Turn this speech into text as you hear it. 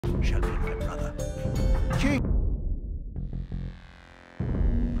king!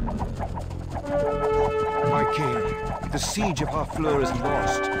 My king, the siege of Harfleur is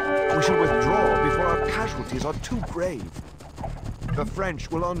lost. We shall withdraw before our casualties are too grave. The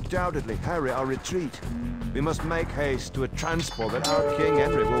French will undoubtedly harry our retreat. We must make haste to a transport that our King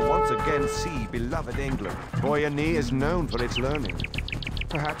Henry will once again see beloved England. Boyany is known for its learning.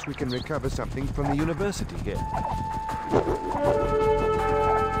 Perhaps we can recover something from the university here.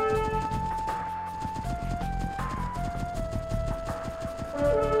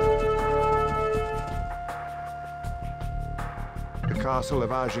 The castle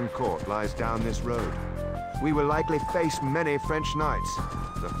of Agincourt lies down this road. We will likely face many French knights.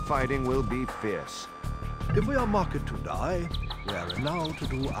 The fighting will be fierce. If we are marked to die, we are renowned to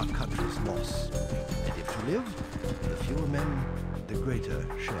do our country's loss. And if to live, the fewer men, the greater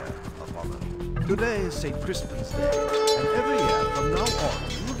share of honor. Today is St. Crispin's Day, and every year from now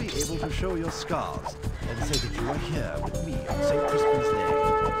on, you will be able to show your scars and say that you are here with me on St. Crispin's Day.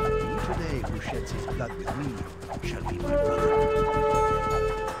 He today who sheds his blood with me shall be my brother.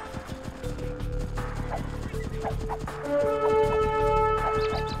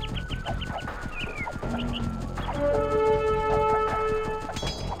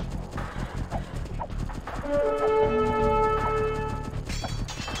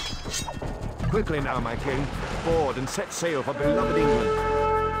 Quickly now, my king. Board and set sail for beloved England.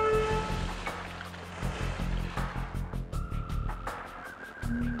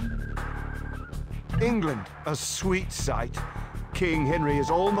 England, a sweet sight. King Henry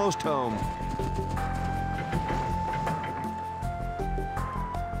is almost home.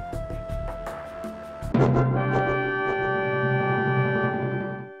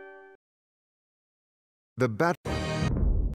 The battle